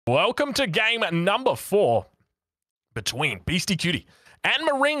Welcome to game number 4 between Beastyqt and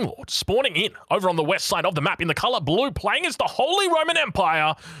MarineLorD, spawning in over on the west side of the map in the color blue, playing as the Holy Roman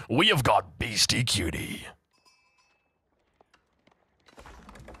Empire. We have got Beastyqt.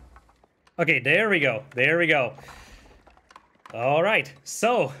 Okay, there we go. There we go. All right,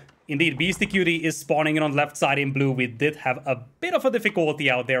 so indeed, Beastyqt is spawning in on the left side in blue. We did have a bit of a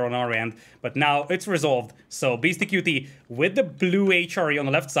difficulty out there on our end, but now it's resolved. So Beastyqt with the blue HRE on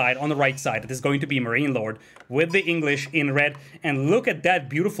the left side, on the right side, it is going to be MarineLorD with the English in red. And look at that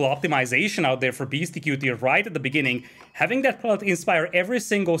beautiful optimization out there for Beastyqt right at the beginning, having that pellet inspire every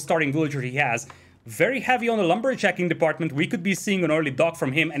single starting villager he has. Very heavy on the lumberjacking department. We could be seeing an early dock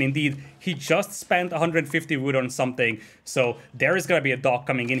from him, and indeed, he just spent 150 wood on something. So there is going to be a dock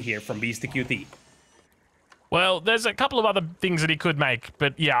coming in here from Beastyqt. Well, there's a couple of other things that he could make,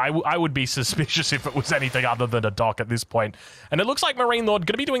 but yeah, I would be suspicious if it was anything other than a dock at this point. And it looks like MarineLorD going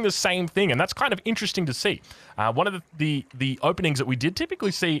to be doing the same thing, and that's kind of interesting to see. One of the openings that we did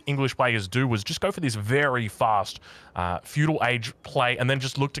typically see English players do was just go for this very fast feudal age play, and then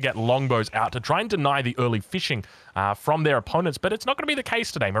just look to get longbows out to try and deny the early fishing from their opponents. But it's not going to be the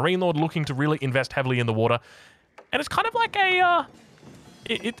case today. MarineLorD looking to really invest heavily in the water, and it's kind of like a...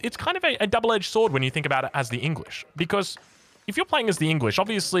 It's kind of a double-edged sword when you think about it as the English. Because if you're playing as the English,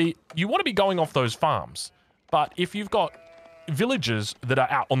 obviously, you want to be going off those farms. But if you've got villagers that are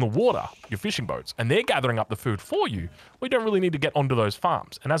out on the water, your fishing boats, and they're gathering up the food for you, we don't really need to get onto those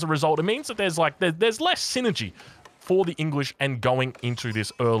farms. And as a result, it means that there's less synergy for the English and going into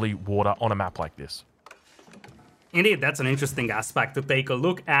this early water on a map like this. Indeed, that's an interesting aspect to take a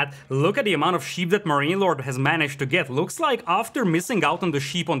look at. Look at the amount of sheep that MarineLorD has managed to get. Looks like after missing out on the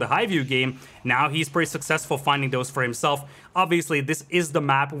sheep on the Highview game, now he's pretty successful finding those for himself. Obviously, this is the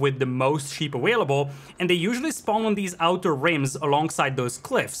map with the most sheep available, and they usually spawn on these outer rims alongside those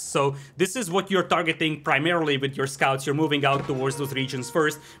cliffs. So this is what you're targeting primarily with your scouts. You're moving out towards those regions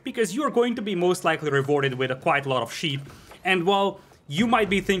first, because you're going to be most likely rewarded with quite a lot of sheep. And while you might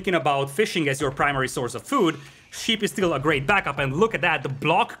be thinking about fishing as your primary source of food, sheep is still a great backup. And look at that, the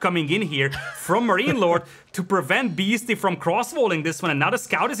block coming in here from MarineLorD to prevent Beasty from cross-walling this one. And now the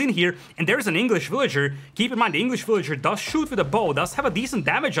scout is in here, and there's an English villager. Keep in mind, the English villager does shoot with a bow, does have a decent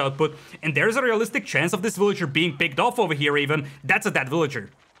damage output, and there's a realistic chance of this villager being picked off over here even. That's a dead villager.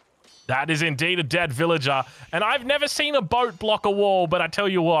 That is indeed a dead villager, and I've never seen a boat block a wall, but I tell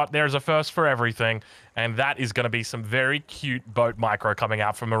you what, there's a first for everything, and that is going to be some very cute boat micro coming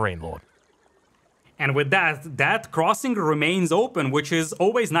out from MarineLorD. And with that crossing remains open, which is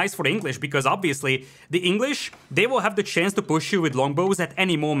always nice for the English, because obviously the English, they will have the chance to push you with longbows at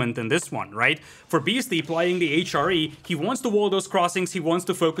any moment in this one, right? For Beasty playing the HRE, he wants to wall those crossings, he wants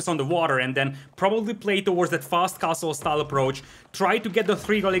to focus on the water, and then probably play towards that fast castle style approach, try to get the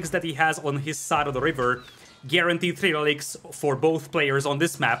 3 relics that he has on his side of the river. Guaranteed 3 relics for both players on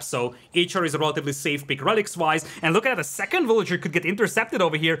this map, so HR is a relatively safe pick relics-wise. And look at that, a second villager could get intercepted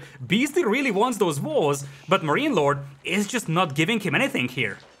over here. Beasty really wants those walls, but MarineLorD is just not giving him anything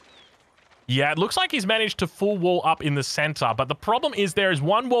here. Yeah, it looks like he's managed to full wall up in the center, but the problem is there is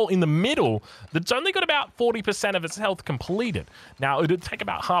one wall in the middle that's only got about 40% of its health completed. Now, it'll take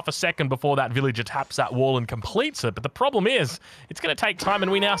about half a second before that villager taps that wall and completes it, but the problem is it's going to take time,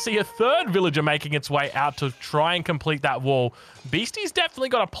 and we now see a third villager making its way out to try and complete that wall. Beasty's definitely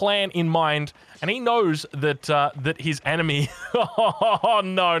got a plan in mind, and he knows that that his enemy... Oh,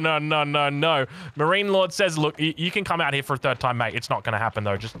 no. MarineLorD says, look, you can come out here for a third time, mate. It's not going to happen,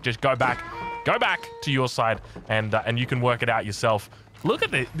 though. Just go back. Go back to your side, and you can work it out yourself. Look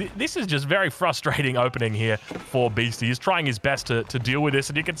at this. This is just very frustrating opening here for Beasty. He's trying his best to deal with this,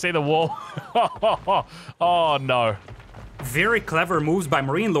 and you can see the wall. Oh, no. Very clever moves by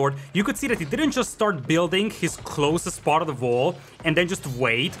MarineLorD. You could see that he didn't just start building his closest part of the wall and then just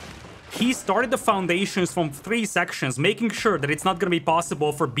wait. He started the foundations from 3 sections, making sure that it's not going to be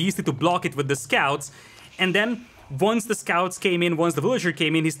possible for Beasty to block it with the scouts. And then, once the scouts came in, once the villager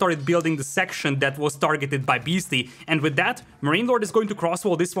came in, he started building the section that was targeted by Beasty. And with that, MarineLorD is going to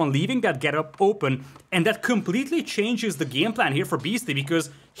crosswall this one, leaving that get-up open. And that completely changes the game plan here for Beasty, because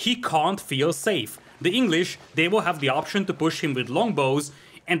he can't feel safe. The English, they will have the option to push him with longbows,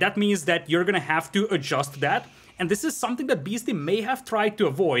 and that means that you're going to have to adjust that. And this is something that Beasty may have tried to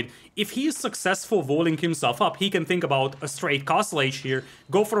avoid. If he is successful walling himself up, he can think about a straight Castle Age here,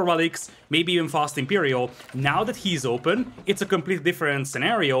 go for relics, maybe even Fast Imperial. Now that he's open, it's a completely different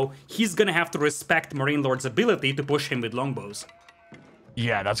scenario. He's gonna have to respect MarineLorD's ability to push him with longbows.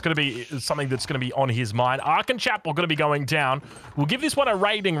 Yeah, that's going to be something that's going to be on his mind. Ark and Chapel going to be going down. We'll give this one a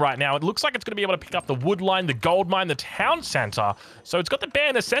rating right now. It looks like it's going to be able to pick up the wood line, the gold mine, the town center. So it's got the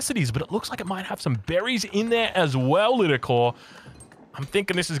bare necessities, but it looks like it might have some berries in there as well, Lidakor. I'm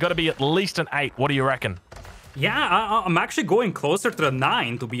thinking this is going to be at least an 8. What do you reckon? Yeah, I'm actually going closer to the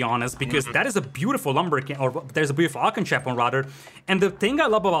 9, to be honest, because that is a beautiful lumber camp, or there's a beautiful Ark and Chapel rather. And the thing I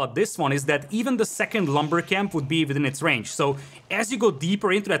love about this one is that even the second lumber camp would be within its range. So as you go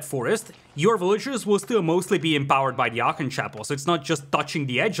deeper into that forest, your villagers will still mostly be empowered by the Ark and Chapel. So it's not just touching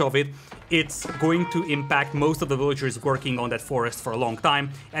the edge of it, it's going to impact most of the villagers working on that forest for a long time.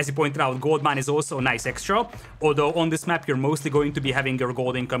 As you pointed out, gold mine is also a nice extra, although on this map you're mostly going to be having your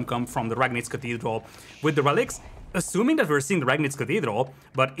gold income come from the Ragnitz Cathedral with the relics. Assuming that we're seeing the Ragnitz Cathedral,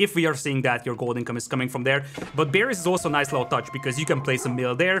 but if we are seeing that, your gold income is coming from there. But berries is also a nice little touch because you can place a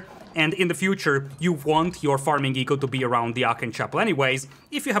mill there, and in the future, you want your farming eco to be around the Ark and Chapel anyways.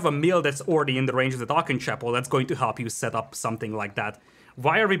 If you have a mill that's already in the range of the Ark and Chapel, that's going to help you set up something like that.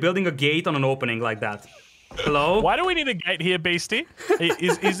 Why are we building a gate on an opening like that? Hello? Why do we need a gate here, Beasty?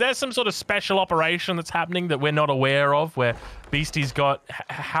 Is there some sort of special operation that's happening that we're not aware of, where Beasty's got...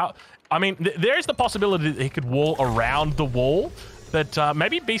 how? I mean, there is the possibility that he could wall around the wall, but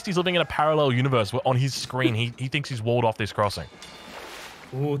maybe Beasty's living in a parallel universe where on his screen he thinks he's walled off this crossing.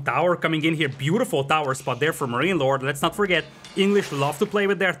 Ooh, tower coming in here. Beautiful tower spot there for MarineLorD. Let's not forget, English love to play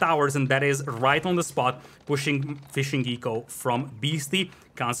with their towers, and that is right on the spot, pushing fishing eco from Beastyqt.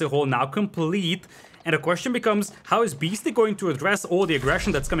 Council hall now complete. And the question becomes, how is Beastyqt going to address all the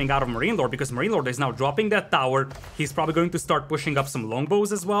aggression that's coming out of MarineLorD? Because MarineLorD is now dropping that tower. He's probably going to start pushing up some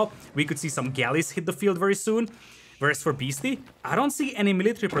longbows as well. We could see some galleys hit the field very soon. Whereas for Beastyqt, I don't see any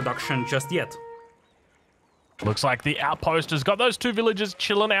military production just yet. Looks like the outpost has got those 2 villagers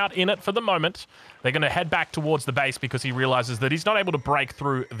chilling out in it for the moment. They're going to head back towards the base because he realizes that he's not able to break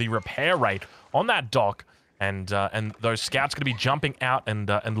through the repair rate on that dock. And those scouts going to be jumping out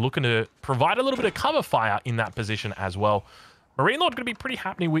and looking to provide a little bit of cover fire in that position as well. MarineLorD going to be pretty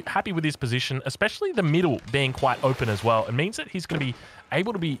happy with his position, especially the middle being quite open as well. It means that he's going to be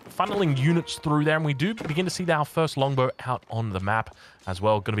able to be funneling units through there, and we do begin to see our first longbow out on the map as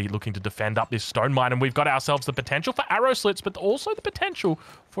well. Going to be looking to defend up this stone mine, and we've got ourselves the potential for arrow slits, but also the potential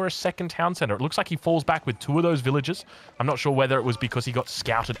for a second town center. It looks like he falls back with 2 of those villagers. I'm not sure whether it was because he got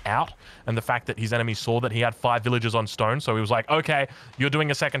scouted out and the fact that his enemy saw that he had 5 villagers on stone, so he was like, okay, you're doing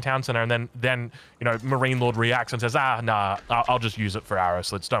a second town center, and then you know, MarineLorD reacts and says, nah, I'll just use it for arrow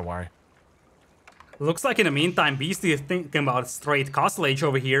slits, don't worry. Looks like in the meantime, Beastyqt is thinking about straight Castle Age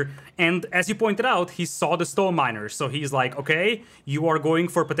over here, and as you pointed out, he saw the stone miners, so he's like, okay, you are going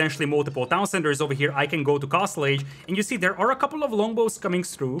for potentially multiple town centers over here, I can go to Castle Age, and you see there are a couple of longbows coming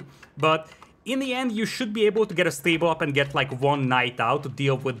through, but in the end, you should be able to get a stable up and get like 1 knight out to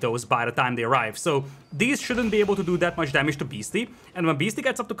deal with those by the time they arrive. So these shouldn't be able to do that much damage to Beastyqt. And when Beastyqt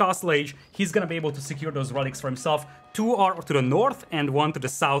gets up to Castle Age, he's gonna be able to secure those relics for himself. 2 are to the north and 1 to the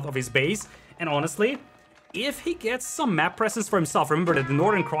south of his base. And honestly, if he gets some map presence for himself, remember that the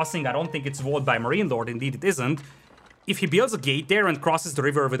northern crossing, I don't think it's walled by MarineLorD, indeed it isn't. If he builds a gate there and crosses the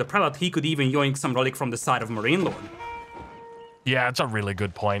river with a prelate, he could even yoink some relic from the side of MarineLorD. Yeah, it's a really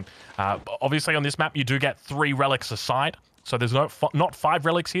good point. Obviously, on this map, you do get 3 relics aside. So there's not 5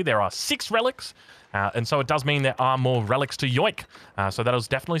 relics here. There are 6 relics. And so it does mean there are more relics to yoink. So that is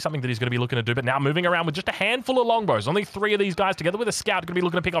definitely something that he's going to be looking to do. But now moving around with just a handful of longbows. Only 3 of these guys together with a scout going to be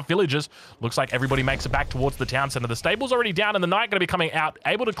looking to pick off villagers. Looks like everybody makes it back towards the town center. The stable's already down and the knight going to be coming out,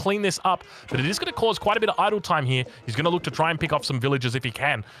 able to clean this up. But it is going to cause quite a bit of idle time here. He's going to look to try and pick off some villagers if he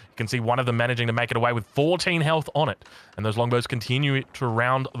can. You can see one of them managing to make it away with 14 health on it. And those longbows continue to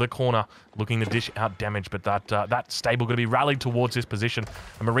round the corner, looking to dish out damage. But that stable going to be rallied towards this position.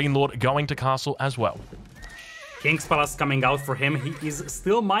 A MarineLorD going to castle as well. King's Palace coming out for him. He is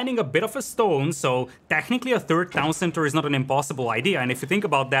still mining a bit of a stone, so technically a 3rd town center is not an impossible idea. And if you think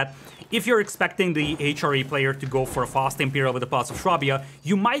about that, if you're expecting the HRE player to go for a fast Imperial with the Palace of Swabia,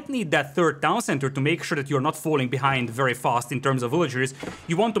 you might need that 3rd town center to make sure that you're not falling behind very fast in terms of villagers.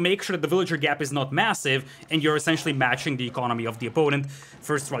 You want to make sure that the villager gap is not massive, and you're essentially matching the economy of the opponent.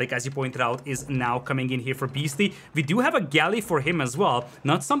 First relic, as you pointed out, is now coming in here for Beastyqt. We do have a galley for him as well,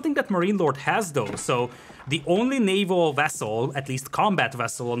 not something that MarineLorD has though, so the only naval vessel, at least combat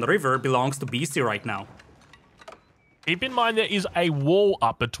vessel on the river, belongs to Beastyqt right now. Keep in mind there is a wall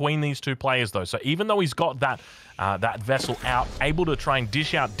up between these 2 players though, so even though he's got that vessel out, able to try and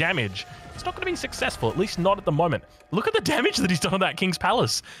dish out damage, it's not going to be successful, at least not at the moment. Look at the damage that he's done on that King's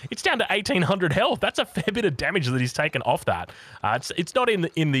Palace. It's down to 1,800 health. That's a fair bit of damage that he's taken off that. It's not in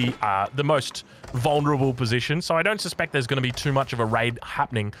the most vulnerable position, so I don't suspect there's going to be too much of a raid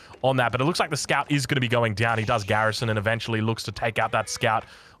happening on that, but it looks like the scout is going to be going down. He does garrison and eventually looks to take out that scout.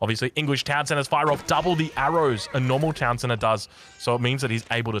 Obviously, English Town Centers fire off double the arrows a normal Town Center does, so it means that he's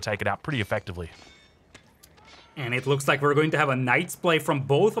able to take it out pretty effectively. And it looks like we're going to have a Knights play from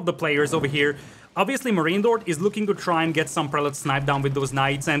both of the players over here. Obviously, MarineLorD is looking to try and get some prelates sniped down with those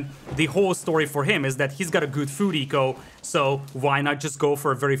Knights, and the whole story for him is that he's got a good food eco, so why not just go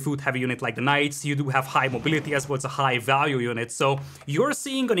for a very food-heavy unit like the Knights? You do have high mobility as well as a high-value unit, so you're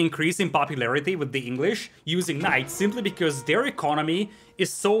seeing an increase in popularity with the English using Knights simply because their economy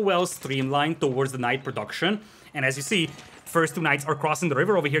is so well streamlined towards the Knight production, and as you see, first two Knights are crossing the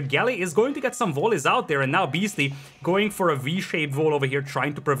river over here. Galley is going to get some volleys out there, and now Beasty going for a V-shaped wall over here,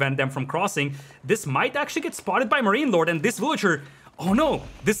 trying to prevent them from crossing. This might actually get spotted by MarineLorD, and this villager... Oh no,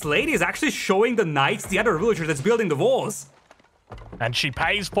 this lady is actually showing the Knights the other villager that's building the walls. And she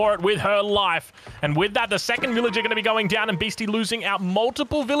pays for it with her life. And with that, the second villager going to be going down, and Beasty losing out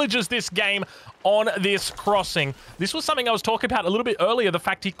multiple villagers this game on this crossing. This was something I was talking about a little bit earlier, the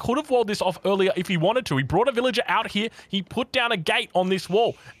fact he could have walled this off earlier if he wanted to. He brought a villager out here. He put down a gate on this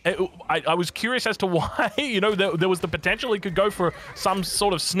wall. I was curious as to why, you know, there was the potential he could go for some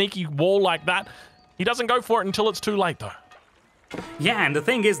sort of sneaky wall like that. He doesn't go for it until it's too late, though. Yeah, and the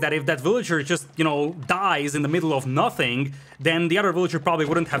thing is that if that villager just, you know, dies in the middle of nothing, then the other villager probably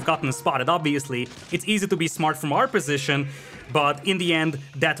wouldn't have gotten spotted, obviously. It's easy to be smart from our position, but in the end,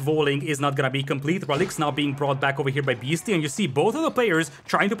 that walling is not gonna be complete. Relics now being brought back over here by Beasty, and you see both of the players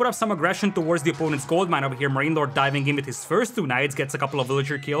trying to put up some aggression towards the opponent's gold mine over here. MarineLorD diving in with his first two Knights, gets a couple of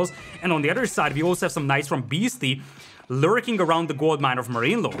villager kills, and on the other side, we also have some Knights from Beasty lurking around the gold mine of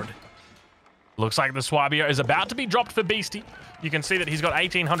MarineLorD. Looks like the Swabia is about to be dropped for Beasty. You can see that he's got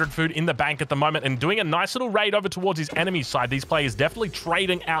 1,800 food in the bank at the moment and doing a nice little raid over towards his enemy side. These players definitely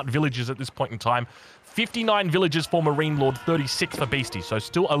trading out villages at this point in time. 59 villages for MarineLorD, 36 for Beasty. So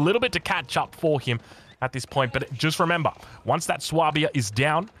still a little bit to catch up for him at this point. But just remember, once that Swabia is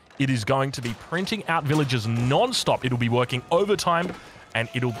down, it is going to be printing out villages non-stop. It'll be working overtime, and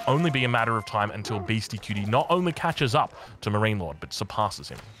it'll only be a matter of time until Beastyqt not only catches up to MarineLorD, but surpasses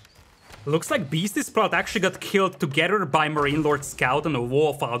him. Looks like Beasty's plot actually got killed together by MarineLorD Scout and a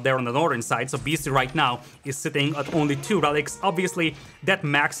wolf out there on the northern side, so Beasty right now is sitting at only 2 relics. Obviously, that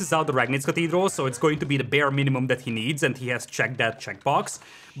maxes out the Ragnitz Cathedral, so it's going to be the bare minimum that he needs, and he has checked that checkbox.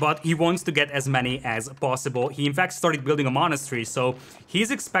 But he wants to get as many as possible. He in fact started building a monastery, so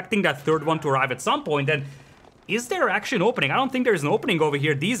he's expecting that third one to arrive at some point, and is there actually an opening? I don't think there's an opening over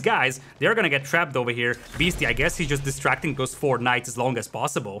here. These guys, they're gonna get trapped over here. Beasty, I guess he's just distracting those 4 knights as long as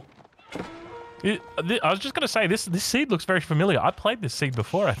possible. I was just going to say, this seed looks very familiar. I played this seed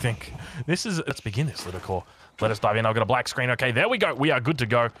before, I think. Let's begin this, Lidakor. Let us dive in. I've got a black screen. Okay, there we go. We are good to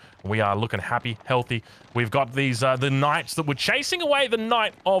go. We are looking happy, healthy. We've got these, the knights that were chasing away the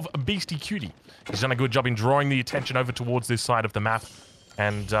knight of Beastyqt. He's done a good job in drawing the attention over towards this side of the map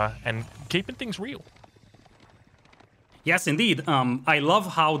and keeping things real. Yes, indeed. I love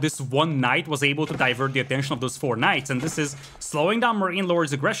how this one knight was able to divert the attention of those 4 knights, and this is slowing down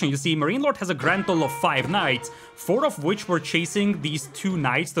MarineLorD's aggression. You see, MarineLorD has a grand total of 5 knights, 4 of which were chasing these 2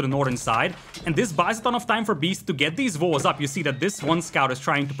 knights to the northern side, and this buys a ton of time for Beast to get these walls up. You see that this one scout is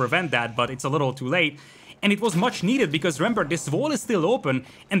trying to prevent that, but it's a little too late. And it was much needed because remember, this wall is still open,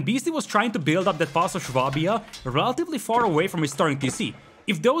 and Beasty was trying to build up that pass of Swabia relatively far away from his starting TC.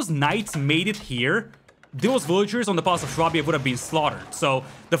 If those knights made it here, those villagers on the pass of Swabia would have been slaughtered. So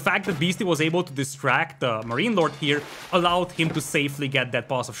the fact that Beasty was able to distract the MarineLorD here allowed him to safely get that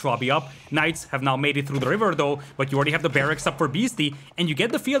pass of Swabia up. Knights have now made it through the river though, but you already have the barracks up for Beasty, and you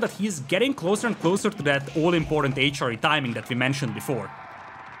get the feel that he's getting closer and closer to that all-important HRE timing that we mentioned before.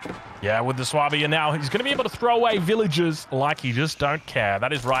 Yeah, with the Swabia now, he's going to be able to throw away villagers like he just don't care.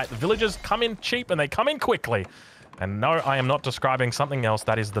 That is right. The villagers come in cheap and they come in quickly. And no, I am not describing something else.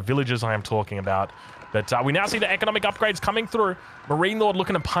 That is the villagers I am talking about. But we now see the economic upgrades coming through. MarineLorD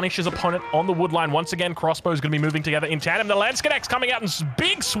looking to punish his opponent on the woodline. Once again, crossbows going to be moving together in tandem. The Landscadex coming out in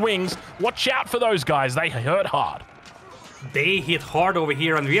big swings. Watch out for those guys. They hurt hard. They hit hard over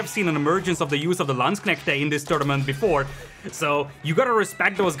here, and we have seen an emergence of the use of the Landsknechte in this tournament before. So you gotta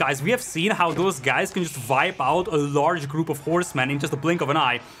respect those guys. We have seen how those guys can just wipe out a large group of horsemen in just a blink of an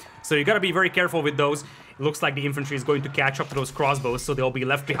eye. So you gotta be very careful with those. Looks like the infantry is going to catch up to those crossbows, so they'll be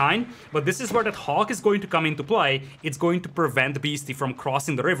left behind. But this is where that hawk is going to come into play. It's going to prevent Beasty from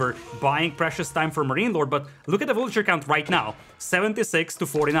crossing the river, buying precious time for MarineLorD. But look at the villager count right now, 76 to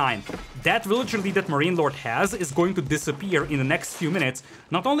 49. That villager lead that MarineLorD has is going to disappear in the next few minutes,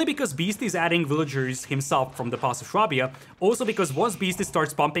 not only because Beasty is adding villagers himself from the Pass of Schwabia, also because once Beasty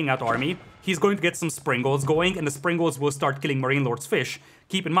starts pumping out army, he's going to get some Springolds going, and the Springolds will start killing MarineLorD's fish.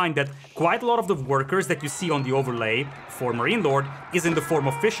 Keep in mind that quite a lot of the workers that you see on the overlay for MarineLorD is in the form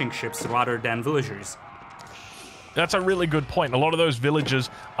of fishing ships rather than villagers. That's a really good point. A lot of those villagers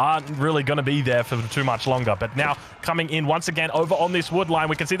aren't really going to be there for too much longer. But now coming in once again over on this wood line,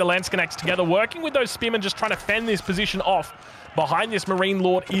 we can see the Landsconnects together working with those spearmen, just trying to fend this position off. Behind this,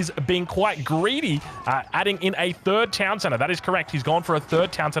 MarineLorD is being quite greedy, adding in a third town center. That is correct. He's gone for a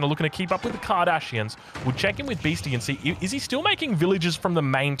third town center, looking to keep up with the Kardashians. We'll check in with Beasty and see, is he still making villages from the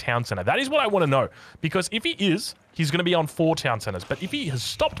main town center? That is what I want to know, because if he is, he's going to be on 4 town centers. But if he has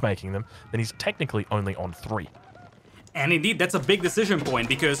stopped making them, then he's technically only on 3. And indeed, that's a big decision point,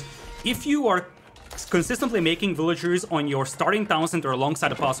 because if you are consistently making villagers on your starting town center alongside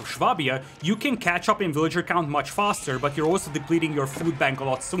the Pass of Schwabia, you can catch up in villager count much faster, but you're also depleting your food bank a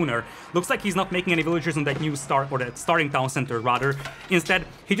lot sooner. Looks like he's not making any villagers on that new that starting town center, rather. Instead,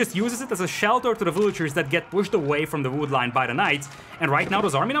 he just uses it as a shelter to the villagers that get pushed away from the wood line by the knights. And right now,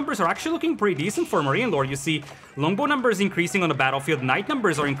 those army numbers are actually looking pretty decent for MarineLorD. You see, longbow numbers increasing on the battlefield, knight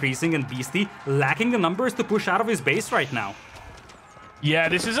numbers are increasing, and Beasty lacking the numbers to push out of his base right now. Yeah,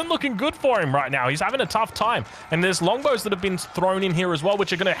 this isn't looking good for him right now. He's having a tough time. And there's longbows that have been thrown in here as well,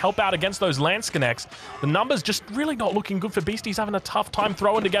 which are going to help out against those Landsconnects. The numbers just really not looking good for Beasty. He's having a tough time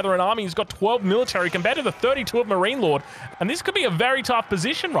throwing together an army. He's got 12 military compared to the 32 of MarineLorD. And this could be a very tough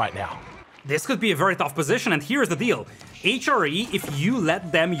position right now. This could be a very tough position, and here's the deal. HRE, if you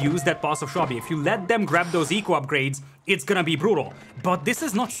let them use that Pass of Schwabia, if you let them grab those eco upgrades, it's gonna be brutal. But this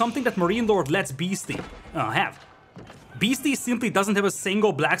is not something that MarineLorD lets Beasty have. Beasty simply doesn't have a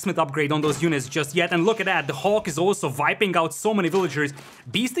single blacksmith upgrade on those units just yet, and look at that, the Hawk is also wiping out so many villagers.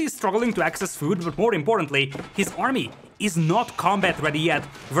 Beasty is struggling to access food, but more importantly, his army is not combat ready yet,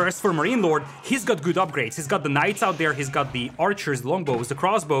 whereas for MarineLorD, he's got good upgrades. He's got the knights out there, he's got the archers, the longbows, the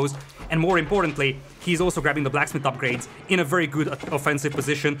crossbows, and more importantly, he's also grabbing the blacksmith upgrades in a very good offensive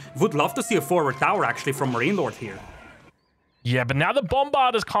position. Would love to see a forward tower actually from MarineLorD here. Yeah, but now the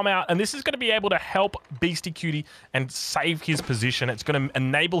Bombard has come out, and this is going to be able to help Beastyqt and save his position. It's going to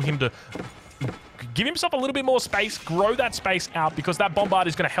enable him to give himself a little bit more space, grow that space out, because that Bombard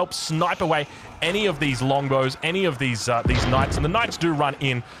is going to help snipe away any of these longbows, any of these knights. And the knights do run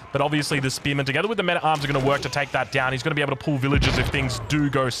in, but obviously the spearmen together with the men-at-arms are going to work to take that down. He's going to be able to pull villages if things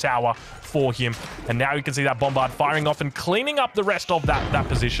do go sour for him. And now you can see that Bombard firing off and cleaning up the rest of that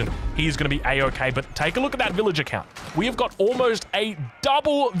position. He's going to be a-okay, but take a look at that villager count. We have got almost a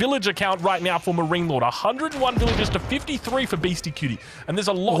double villager count right now for MarineLorD. 101 villagers to 53 for Beastyqt. And there's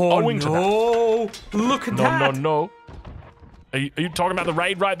a lot owing to that. Look at that! No. Are you talking about the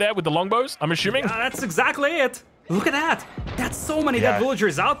raid right there with the longbows, I'm assuming? Yeah, that's exactly it. Look at that. That's so many dead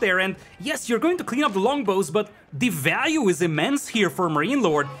villagers out there, and yes, you're going to clean up the longbows, but the value is immense here for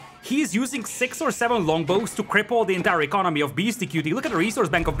MarineLorD. He's using 6 or 7 longbows to cripple the entire economy of Beastyqt. Look at the resource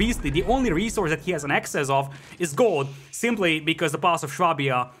bank of Beasty. The only resource that he has an excess of is gold, simply because the Pass of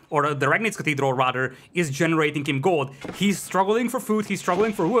Schwabia, or the Regnitz Cathedral rather, is generating him gold. He's struggling for food, he's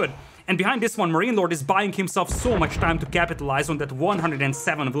struggling for wood. And behind this one, MarineLorD is buying himself so much time to capitalize on that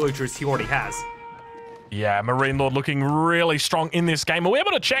 107 villagers he already has. Yeah, MarineLorD looking really strong in this game. Are we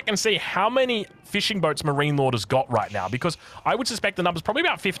able to check and see how many fishing boats MarineLorD has got right now? Because I would suspect the number's probably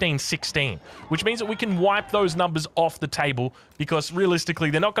about 15, 16, which means that we can wipe those numbers off the table, because realistically,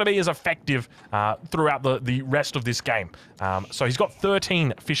 they're not going to be as effective throughout the rest of this game. So he's got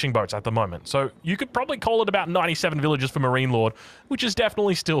 13 fishing boats at the moment. So you could probably call it about 97 villagers for MarineLorD, which is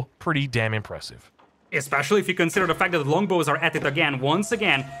definitely still pretty damn impressive. Especially if you consider the fact that the longbows are at it again, once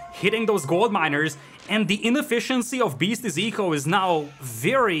again, hitting those gold miners, and the inefficiency of Beasty's eco is now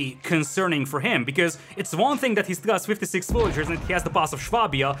very concerning for him, because it's one thing that he still has 56 villagers and he has the Pass of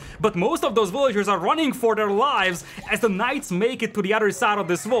Schwabia, but most of those villagers are running for their lives as the knights make it to the other side of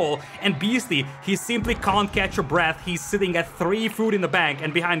this wall, and Beasty, he simply can't catch a breath. He's sitting at 3 food in the bank,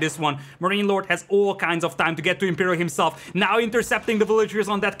 and behind this one, MarineLorD has all kinds of time to get to Imperial himself, now intercepting the villagers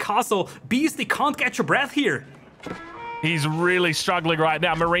on that castle. Beasty can't catch a breath here. He's really struggling right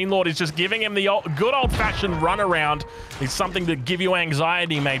now. MarineLorD is just giving him the good old-fashioned runaround. It's something that Give You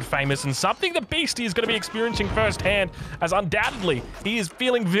Anxiety made famous, and something that Beasty is going to be experiencing firsthand, as undoubtedly he is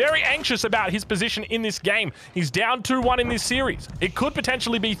feeling very anxious about his position in this game. He's down 2-1 in this series. It could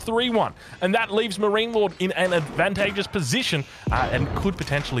potentially be 3-1, and that leaves MarineLorD in an advantageous position and could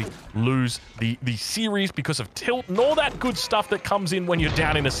potentially lose the series because of tilt and all that good stuff that comes in when you're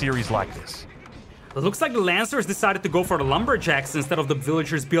down in a series like this. It looks like the Lancers decided to go for the Lumberjacks instead of the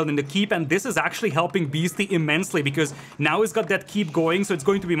Villagers building the keep, and this is actually helping Beasty immensely because now he's got that keep going, so it's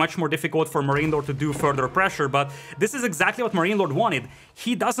going to be much more difficult for MarineLorD to do further pressure, but this is exactly what MarineLorD wanted.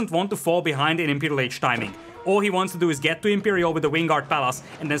 He doesn't want to fall behind in Imperial Age timing. All he wants to do is get to Imperial with the Wingard Palace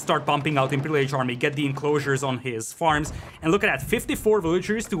and then start pumping out Imperial Age army, get the enclosures on his farms. And look at that, 54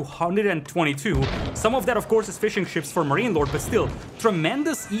 villagers to 122. Some of that, of course, is fishing ships for MarineLorD, but still,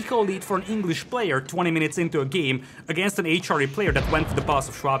 tremendous eco lead for an English player 20 minutes into a game against an HRE player that went to the Pass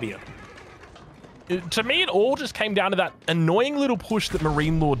of Swabia. To me, it all just came down to that annoying little push that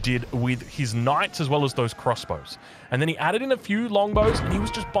MarineLorD did with his knights as well as those crossbows. And then he added in a few longbows, and he was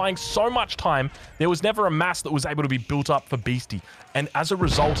just buying so much time. There was never a mass that was able to be built up for Beasty. And as a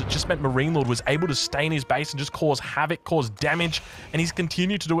result, it just meant MarineLorD was able to stay in his base and just cause havoc, cause damage, and he's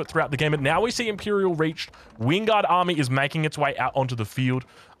continued to do it throughout the game. But now we see Imperial reached. Wingard army is making its way out onto the field.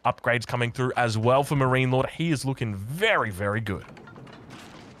 Upgrades coming through as well for MarineLorD. He is looking very, very good.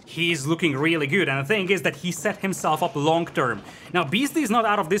 He's looking really good, and the thing is that he set himself up long-term. Now, Beasty is not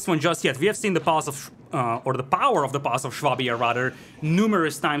out of this one just yet. We have seen the Pass of, or the power of the Pass of Swabia, rather,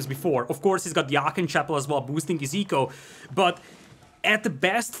 numerous times before. Of course, he's got the Aachen Chapel as well, boosting his eco, but at the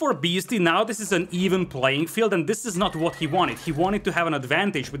best for Beasty, now this is an even playing field, and this is not what he wanted. He wanted to have an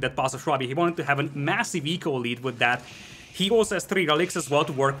advantage with that Pass of Swabia. He wanted to have a massive eco lead with that. He also has 3 relics as well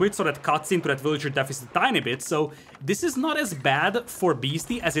to work with, so that cuts into that villager deficit a tiny bit. So this is not as bad for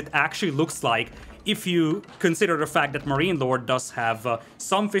Beasty as it actually looks like if you consider the fact that MarineLorD does have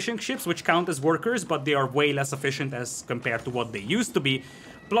some fishing ships which count as workers, but they are way less efficient as compared to what they used to be.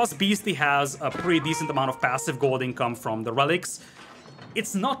 Plus, Beasty has a pretty decent amount of passive gold income from the relics.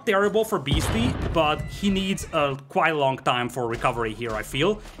 It's not terrible for Beasty, but he needs a quite long time for recovery here, I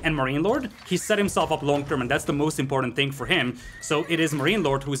feel. And MarineLorD, he set himself up long-term, and that's the most important thing for him. So it is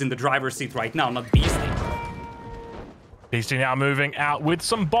MarineLorD who's in the driver's seat right now, not Beasty. Beasty now moving out with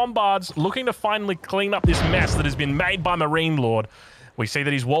some bombards, looking to finally clean up this mess that has been made by MarineLorD. We see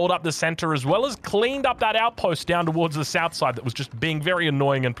that he's walled up the center as well as cleaned up that outpost down towards the south side that was just being very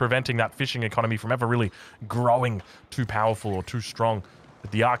annoying and preventing that fishing economy from ever really growing too powerful or too strong. With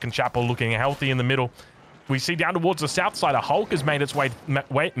the Aachen Chapel looking healthy in the middle. We see down towards the south side, a Hulk has made its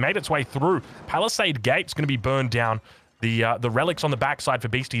way through. Palisade Gate's going to be burned down. The relics on the backside for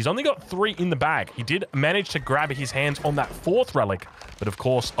Beasty. He's only got 3 in the bag. He did manage to grab his hands on that 4th relic, but of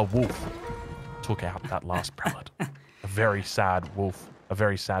course, a wolf took out that last prelate. A very sad wolf. A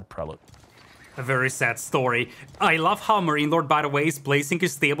very sad prelate. A very sad story. I love how MarineLorD, by the way, is placing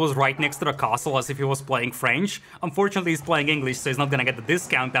his stables right next to the castle as if he was playing French. Unfortunately, he's playing English, so he's not gonna get the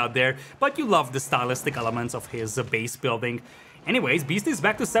discount out there, but you love the stylistic elements of his base building. Anyways, Beasty is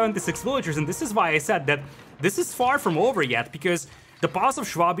back to 76 villagers, and this is why I said that this is far from over yet, because the Pass of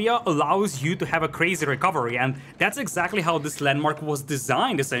Swabia allows you to have a crazy recovery, and that's exactly how this landmark was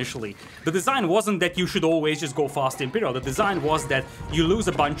designed, essentially. The design wasn't that you should always just go fast Imperial, the design was that you lose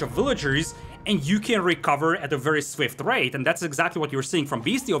a bunch of villagers, and you can recover at a very swift rate, and that's exactly what you're seeing from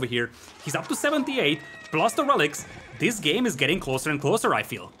Beasty over here. He's up to 78, plus the relics. This game is getting closer and closer, I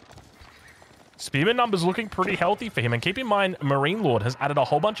feel. Spearman numbers looking pretty healthy for him, and keep in mind, MarineLorD has added a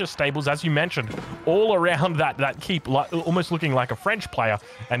whole bunch of stables, as you mentioned, all around that keep, almost looking like a French player.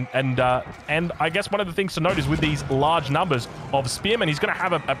 And I guess one of the things to note is with these large numbers of Spearmen, he's going to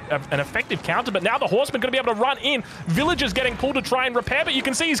have an effective counter, but now the Horsemen going to be able to run in. Villagers getting pulled to try and repair, but you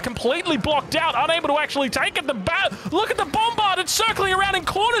can see he's completely blocked out, unable to actually take it. Look at the bombard, it's circling around in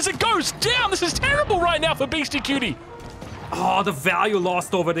corners, it goes down. This is terrible right now for Beastyqt. Oh, the value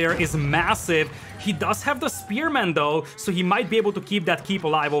lost over there is massive. He does have the Spearman though, so he might be able to keep that keep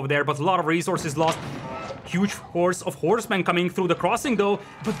alive over there, but a lot of resources lost. Huge horse of horsemen coming through the crossing though,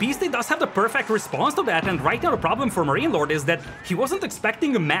 but Beasty does have the perfect response to that, and right now the problem for MarineLorD is that he wasn't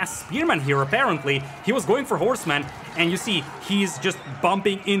expecting a mass spearman here apparently. He was going for horsemen, and you see he's just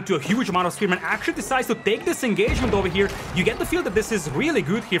bumping into a huge amount of spearmen. Actually decides to take this engagement over here. You get the feel that this is really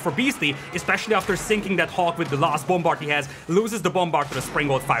good here for Beasty, especially after sinking that Hawk with the last bombard he has. Loses the bombard to the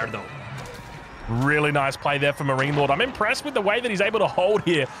Springbolt fire though. Really nice play there for MarineLorD. I'm impressed with the way that he's able to hold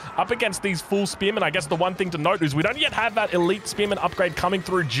here up against these full spearmen. I guess the one thing to note is we don't yet have that elite spearman upgrade coming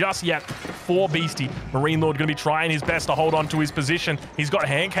through just yet for Beasty. MarineLorD going to be trying his best to hold on to his position. He's got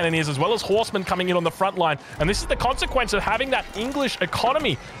hand cannoneers as well as horsemen coming in on the front line. And this is the consequence of having that English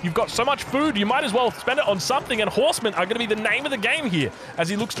economy. You've got so much food, you might as well spend it on something, and horsemen are going to be the name of the game here as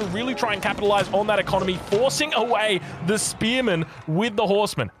he looks to really try and capitalize on that economy, forcing away the spearmen with the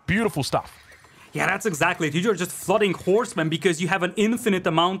horsemen. Beautiful stuff. Yeah, that's exactly it. You're just flooding horsemen because you have an infinite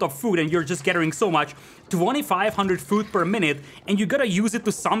amount of food and you're just gathering so much. 2,500 food per minute, and you gotta use it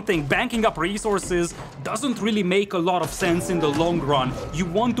to something. Banking up resources doesn't really make a lot of sense in the long run. You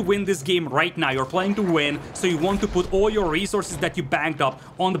want to win this game right now. You're playing to win, so you want to put all your resources that you banked up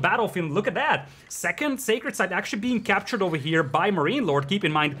on the battlefield. Look at that. Second sacred site actually being captured over here by MarineLorD. Keep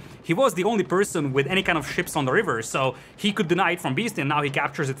in mind, he was the only person with any kind of ships on the river, so he could deny it from Beasty, and now he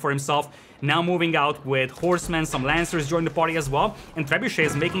captures it for himself. Now moving out with horsemen, some lancers join the party as well, and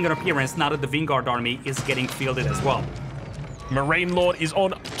trebuchets making an appearance now that the Vanguard army is getting fielded as well. MarineLorD is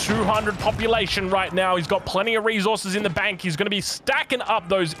on 200 population right now. He's got plenty of resources in the bank. He's going to be stacking up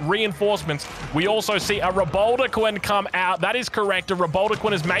those reinforcements. We also see a Lidakor come out. That is correct. A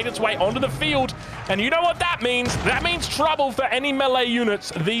Lidakor has made its way onto the field. And you know what that means? That means trouble for any melee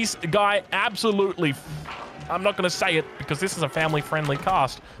units. These guy absolutely... I'm not going to say it because this is a family-friendly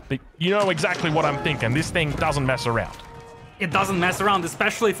cast, but you know exactly what I'm thinking. This thing doesn't mess around. It doesn't mess around,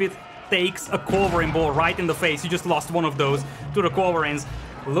 especially if it takes a culverin ball right in the face. You just lost one of those to the culverins.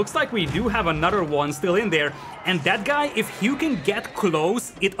 Looks like we do have another one still in there. And that guy, if you can get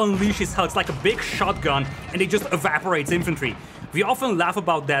close, it unleashes hell. It's like a big shotgun, and it just evaporates infantry. We often laugh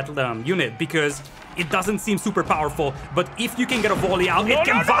about that unit because it doesn't seem super powerful, but if you can get a volley out, it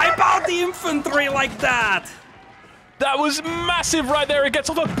can wipe out the infantry like that. That was massive right there. It gets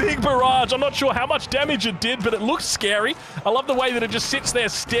off a big barrage. I'm not sure how much damage it did, but it looks scary. I love the way that it just sits there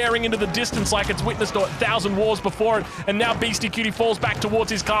staring into the distance like it's witnessed 1,000 wars before it. And now Beastyqt falls back towards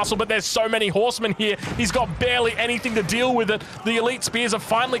his castle, but there's so many horsemen here. He's got barely anything to deal with it. The elite spears are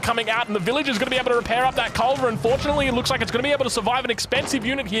finally coming out, and the village is going to be able to repair up that culverin. Unfortunately, it looks like it's going to be able to survive an expensive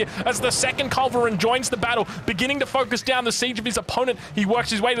unit here as the second culverin joins the battle, beginning to focus down the siege of his opponent. He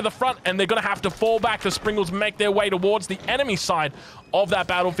works his way to the front, and they're going to have to fall back. The Springles make their way towards the enemy side of that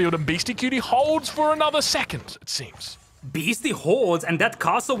battlefield, and Beastyqt holds for another second, it seems. Beasty holds, and that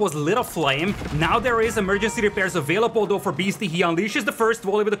castle was lit aflame. Now there is emergency repairs available though for Beasty. He unleashes the first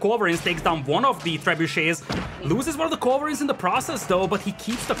volley with the culverins, takes down one of the trebuchets, loses one of the culverins in the process though, but he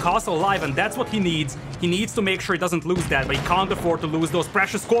keeps the castle alive, and that's what he needs. He needs to make sure he doesn't lose that, but he can't afford to lose those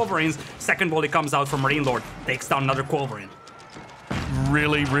precious culverins. Second volley comes out from MarineLorD, takes down another culverin.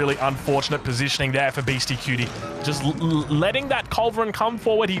 Really, really unfortunate positioning there for Beastyqt. Just letting that culverin come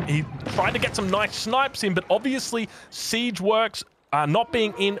forward. He tried to get some nice snipes in, but obviously siege works. Not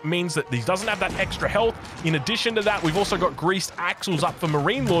being in means that he doesn't have that extra health. In addition to that, we've also got greased axles up for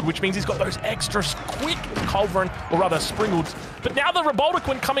MarineLorD, which means he's got those extra quick culverin, or rather springles. But now the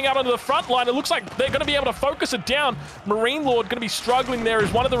Lidakor coming out onto the front line, it looks like they're going to be able to focus it down. MarineLorD going to be struggling there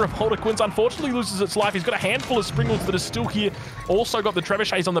as one of the Lidakors unfortunately loses its life. He's got a handful of springles that are still here. Also got the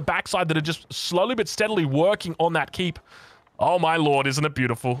trebuchets on the backside that are just slowly but steadily working on that keep. Oh my lord, isn't it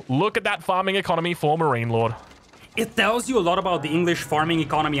beautiful? Look at that farming economy for MarineLorD. It tells you a lot about the English farming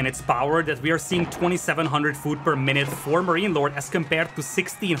economy and its power that we are seeing 2,700 food per minute for MarineLorD as compared to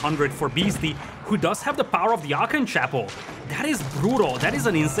 1,600 for Beasty, who does have the power of the Aachen Chapel. That is brutal. That is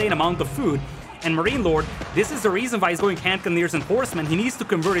an insane amount of food. And MarineLorD, this is the reason why he's going hand cannoneers and horsemen. He needs to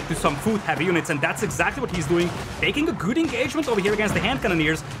convert it to some food-heavy units, and that's exactly what he's doing, taking a good engagement over here against the hand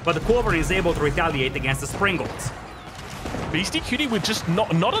cannoneers, but the culverin is able to retaliate against the Springles. Beastyqt with just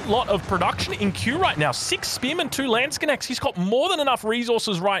not a lot of production in queue right now. 6 spearmen, 2 Landsconnects. He's got more than enough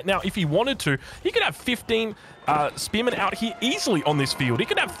resources right now if he wanted to. He could have 15 spearmen out here easily on this field. He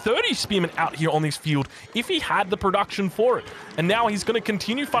could have 30 spearmen out here on this field if he had the production for it. And now he's going to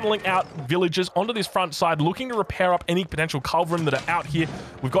continue funneling out villagers onto this front side, looking to repair up any potential culverin that are out here.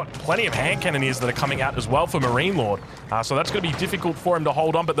 We've got plenty of hand cannoneers that are coming out as well for MarineLorD. So that's going to be difficult for him to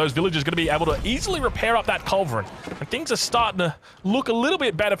hold on, but those villagers are going to be able to easily repair up that culverin. And things are starting to look a little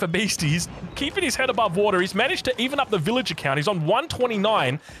bit better for Beasty. He's keeping his head above water. He's managed to even up the villager count. He's on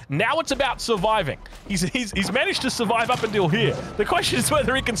 129. Now it's about surviving. He's managed to survive up until here. The question is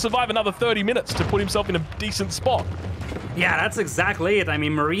whether he can survive another 30 minutes to put himself in a decent spot. Yeah, that's exactly it. I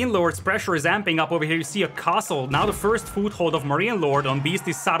mean, MarineLorD's pressure is amping up over here. You see a castle. Now the first foothold of MarineLorD on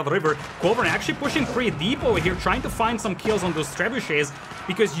Beasty's side of the river. Culverin actually pushing pretty deep over here, trying to find some kills on those trebuchets,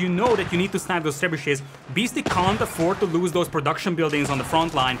 because you know that you need to snipe those trebuchets. Beasty can't afford to lose those production buildings on the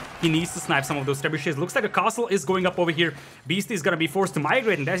front line. He needs to snipe some of those trebuchets. Looks like a castle is going up over here. Beasty is going to be forced to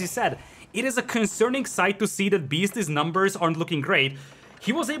migrate, and as you said, it is a concerning sight to see that Beasty's numbers aren't looking great.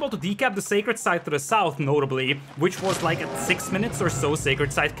 He was able to decap the Sacred Site to the south, notably, which was like at 6 minutes or so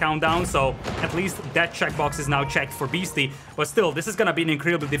Sacred Site countdown, so at least that checkbox is now checked for Beasty. But still, this is gonna be an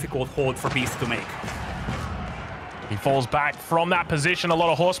incredibly difficult hold for Beasty to make. He falls back from that position. A lot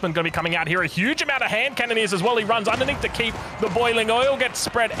of horsemen going to be coming out here. A huge amount of hand cannoneers as well. He runs underneath to keep the boiling oil gets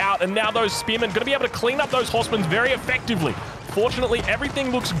spread out, and now those spearmen going to be able to clean up those horsemen very effectively. Fortunately,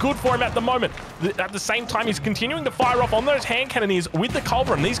 everything looks good for him at the moment. At the same time, he's continuing to fire off on those hand cannoneers with the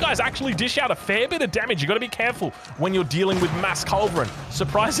Culverin. These guys actually dish out a fair bit of damage. You've got to be careful when you're dealing with mass Culverin.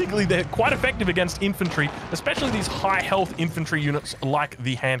 Surprisingly, they're quite effective against infantry, especially these high health infantry units like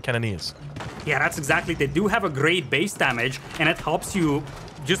the hand cannoneers. Yeah, that's exactly. They do have a great base damage, and it helps you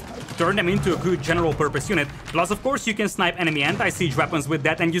just turn them into a good general purpose unit. Plus, of course, you can snipe enemy anti-siege weapons with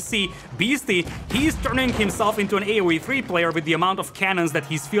that, and you see Beasty, he's turning himself into an AoE 3 player with the amount of cannons that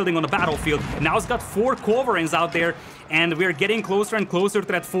he's fielding on the battlefield. Now he's got 4 Culverins out there, and we're getting closer and closer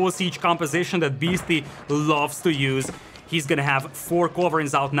to that full siege composition that Beasty loves to use. He's gonna have 4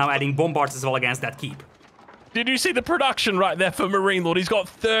 Culverins out now, adding bombards as well against that keep. Did you see the production right there for MarineLorD? He's got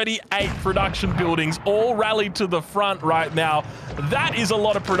 38 production buildings all rallied to the front right now. That is a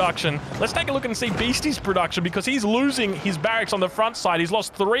lot of production. Let's take a look and see Beasty's production, because he's losing his barracks on the front side. He's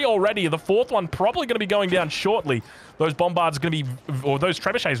lost 3 already. The 4th one probably going to be going down shortly. Those bombards are going to be, or those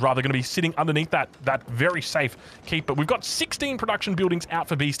trebuchets rather, going to be sitting underneath that very safe keep. But we've got 16 production buildings out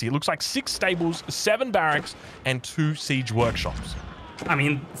for Beasty. It looks like 6 stables, 7 barracks, and 2 siege workshops. I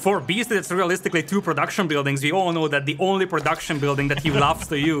mean, for Beasty, it's realistically 2 production buildings. We all know that the only production building that he loves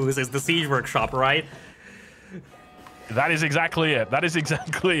to use is the siege workshop, right? That is exactly it. That is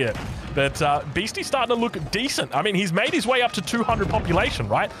exactly it. But Beasty's starting to look decent. I mean, he's made his way up to 200 population,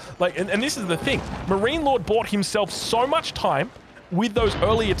 right? Like, and this is the thing. MarineLorD bought himself so much time with those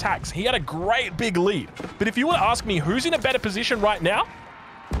early attacks. He had a great big lead. But if you were to ask me who's in a better position right now,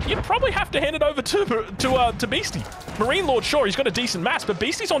 you'd probably have to hand it over to Beasty. MarineLorD, sure, he's got a decent mass, but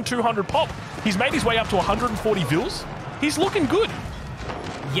Beasty's on 200 pop. He's made his way up to 140 vills. He's looking good.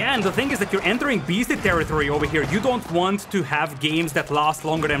 Yeah, and the thing is that you're entering Beasty territory over here. You don't want to have games that last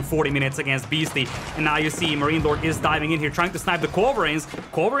longer than 40 minutes against Beasty. And now you see MarineLorD is diving in here, trying to snipe the Culverins.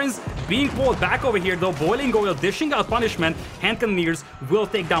 Culverins being pulled back over here, though. Boiling oil, dishing out punishment. Hand cannoneers will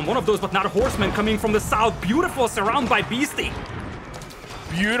take down one of those, but not a horseman coming from the south. Beautiful surround by Beasty.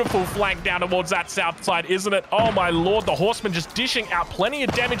 Beautiful flank down towards that south side, isn't it? Oh my lord, the horsemen just dishing out plenty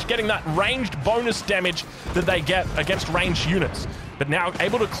of damage, getting that ranged bonus damage that they get against ranged units. But now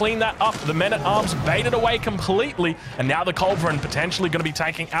able to clean that up. The men-at-arms baited away completely, and now the Culverin potentially going to be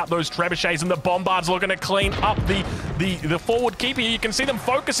taking out those trebuchets, and the bombards looking to clean up the forward keeper. You can see them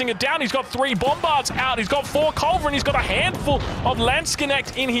focusing it down. He's got 3 bombards out. He's got 4 Culverin. He's got a handful of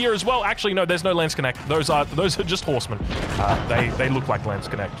Landsknecht in here as well. Actually, no, there's no Landsknecht. Those are just horsemen. They look like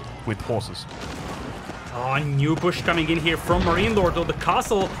Landsknecht with horses. Oh, new push coming in here from MarineLorD, though the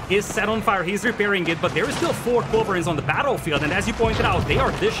castle is set on fire. He's repairing it, but there is still 4 Culverins on the battlefield, and as you pointed out, they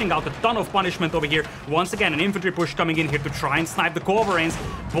are dishing out a ton of punishment over here. Once again, an infantry push coming in here to try and snipe the Culverins.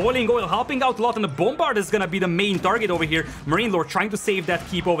 Boiling oil helping out a lot, and the bombard is gonna be the main target over here. MarineLorD trying to save that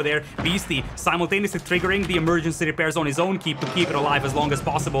keep over there. Beasty simultaneously triggering the emergency repairs on his own keep to keep it alive as long as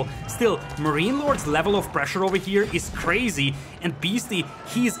possible. Still, MarineLorD's level of pressure over here is crazy, and Beasty,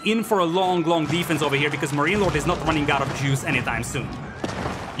 he's in for a long defense over here, because MarineLorD is not running out of juice anytime soon.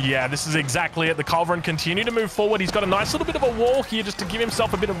 Yeah, this is exactly it. The Culverin continue to move forward. He's got a nice little bit of a wall here just to give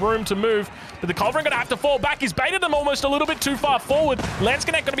himself a bit of room to move. But the Culverin going to have to fall back. He's baited them almost a little bit too far forward.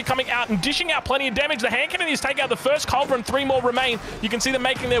 Landsknecht going to be coming out and dishing out plenty of damage. The hand cannoneers take out the first Culverin. 3 more remain. You can see them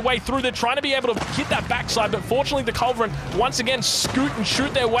making their way through. They're trying to be able to hit that backside, but fortunately the Culverin once again scoot and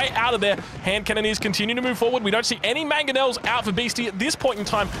shoot their way out of there. Hand cannoneers continue to move forward. We don't see any mangonels out for Beasty at this point in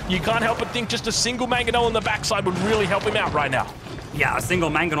time. You can't help but think just a single mangonel on the backside would really help him out right now. Yeah, a single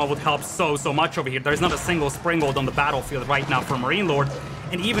mangonel would help so much over here. There's not a single springald on the battlefield right now for MarineLorD.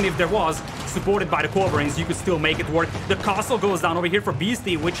 And even if there was, supported by the Culverins, you could still make it work. The castle goes down over here for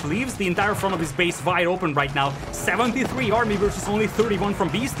Beasty, which leaves the entire front of his base wide open right now. 73 army versus only 31 from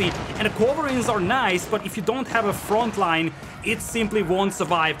Beasty. And the Culverins are nice, but if you don't have a front line, it simply won't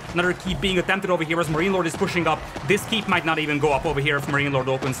survive. Another keep being attempted over here as MarineLorD is pushing up. This keep might not even go up over here if MarineLorD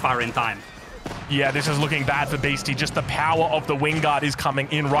opens fire in time. Yeah, this is looking bad for Beasty. Just the power of the Wingard is coming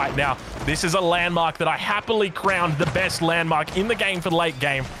in right now. This is a landmark that I happily crowned the best landmark in the game for the late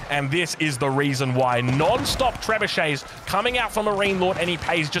game, and this is the reason why. Non-stop trebuchets coming out from MarineLorD, and he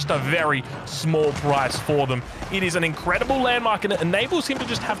pays just a very small price for them. It is an incredible landmark, and it enables him to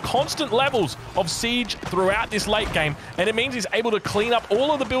just have constant levels of siege throughout this late game, and it means he's able to clean up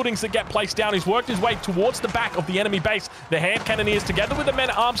all of the buildings that get placed down. He's worked his way towards the back of the enemy base. The hand cannoneers, together with the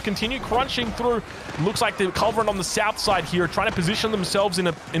men-at-arms, continue crunching through. Looks like the Culverin on the south side here are trying to position themselves in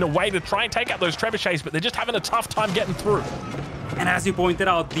a way to try and take out those trebuchets, but they're just having a tough time getting through. And as you pointed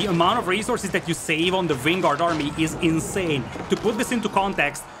out, the amount of resources that you save on the Wingard army is insane. To put this into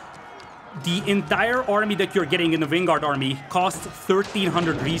context, the entire army that you're getting in the Wingard army costs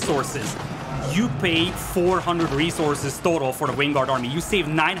 1,300 resources. You pay 400 resources total for the Wingard army. You save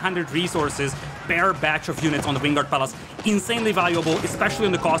 900 resources per batch of units on the Wingard Palace. Insanely valuable, especially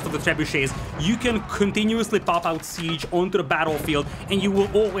on the cost of the trebuchets. You can continuously pop out siege onto the battlefield, and you will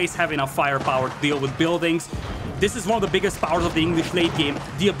always have enough firepower to deal with buildings. This is one of the biggest powers of the English late game,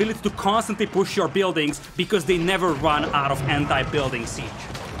 the ability to constantly push your buildings because they never run out of anti-building siege.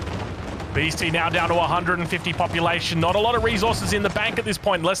 Beasty now down to 150 population. Not a lot of resources in the bank at this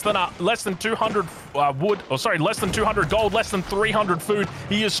point. Less than 200 less than 200 gold, less than 300 food.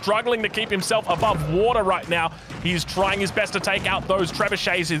 He is struggling to keep himself above water right now. He's trying his best to take out those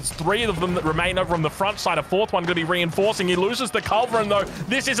trebuchets. It's 3 of them that remain over on the front side. A 4th one going to be reinforcing. He loses the Culverin though.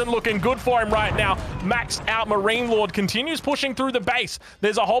 This isn't looking good for him right now. Maxed out MarineLorD continues pushing through the base.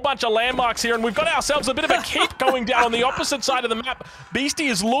 There's a whole bunch of landmarks here, and we've got ourselves a bit of a keep going down on the opposite side of the map. Beasty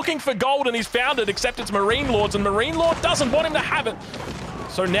is looking for gold, and he's found it, except it's MarineLorD's, and MarineLorD doesn't want him to have it.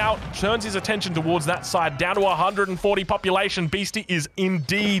 So now turns his attention towards that side, down to 140 population. Beasty is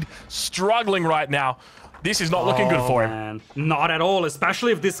indeed struggling right now. This is not looking good for him. Man. Not at all,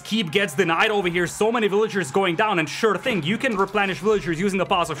 especially if this keep gets denied over here. So many villagers going down, and sure thing, you can replenish villagers using the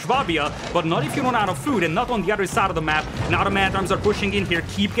Pass of Schwabia, but not if you run out of food, and not on the other side of the map. Now the man-at-arms are pushing in here.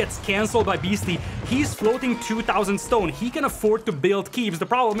 Keep gets cancelled by Beasty. He's floating 2,000 stone. He can afford to build keeps. The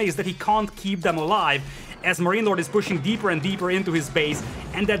problem is that he can't keep them alive, as MarineLorD is pushing deeper and deeper into his base,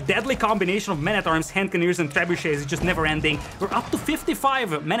 and that deadly combination of men-at-arms, hand cannoneers, and trebuchets is just never ending. We're up to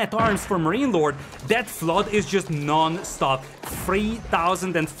 55 men-at-arms for MarineLorD. That flood is just non-stop.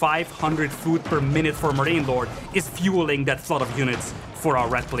 3,500 food per minute for MarineLorD is fueling that flood of units for our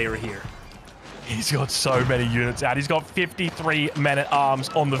red player here. He's got so many units out. He's got 53 men-at-arms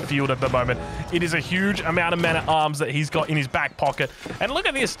on the field at the moment. It is a huge amount of men-at-arms that he's got in his back pocket. And look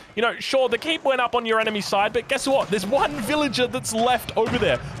at this. You know, sure, the keep went up on your enemy side, but guess what? There's one villager that's left over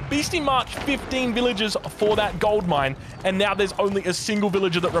there. Beasty marched 15 villagers for that gold mine, and now there's only a single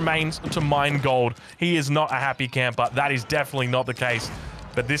villager that remains to mine gold. He is not a happy camper. That is definitely not the case.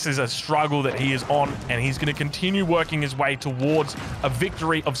 But this is a struggle that he is on, and he's going to continue working his way towards a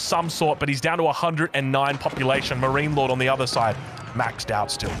victory of some sort, but he's down to 109 population. MarineLorD on the other side, maxed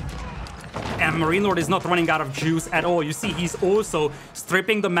out still. And MarineLorD is not running out of juice at all. You see, he's also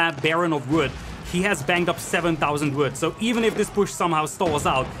stripping the map barren of wood. He has banged up 7,000 wood, so even if this push somehow stalls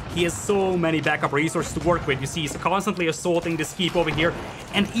out, he has so many backup resources to work with. You see, he's constantly assaulting this keep over here,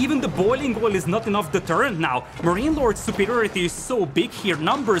 and even the boiling oil is not enough deterrent now. MarineLorD's superiority is so big here,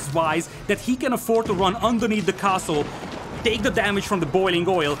 numbers-wise, that he can afford to run underneath the castle, take the damage from the boiling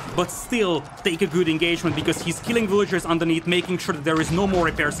oil, but still take a good engagement because he's killing villagers underneath, making sure that there is no more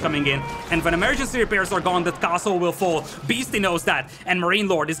repairs coming in. And when emergency repairs are gone, that castle will fall. Beasty knows that, and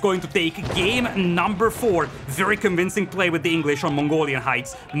MarineLorD is going to take game number 4. Very convincing play with the English on Mongolian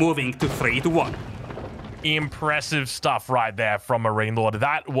Heights, moving to 3-1. Impressive stuff right there from MarineLorD.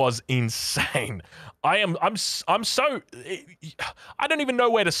 That was insane. I'm so, I don't even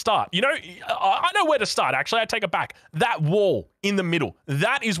know where to start. You know, I know where to start. Actually, I take it back. That wall in the middle,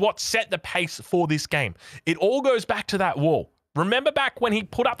 that is what set the pace for this game. It all goes back to that wall. Remember back when he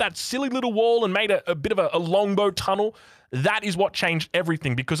put up that silly little wall and made a bit of a longbow tunnel? That is what changed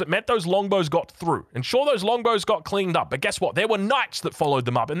everything, because it meant those longbows got through. And sure, those longbows got cleaned up, but guess what? There were knights that followed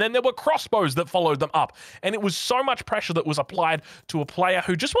them up, and then there were crossbows that followed them up. And it was so much pressure that was applied to a player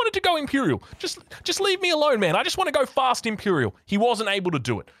who just wanted to go Imperial. Just leave me alone, man. I just want to go fast Imperial. He wasn't able to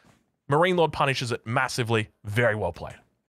do it. MarineLorD punishes it massively. Very well played.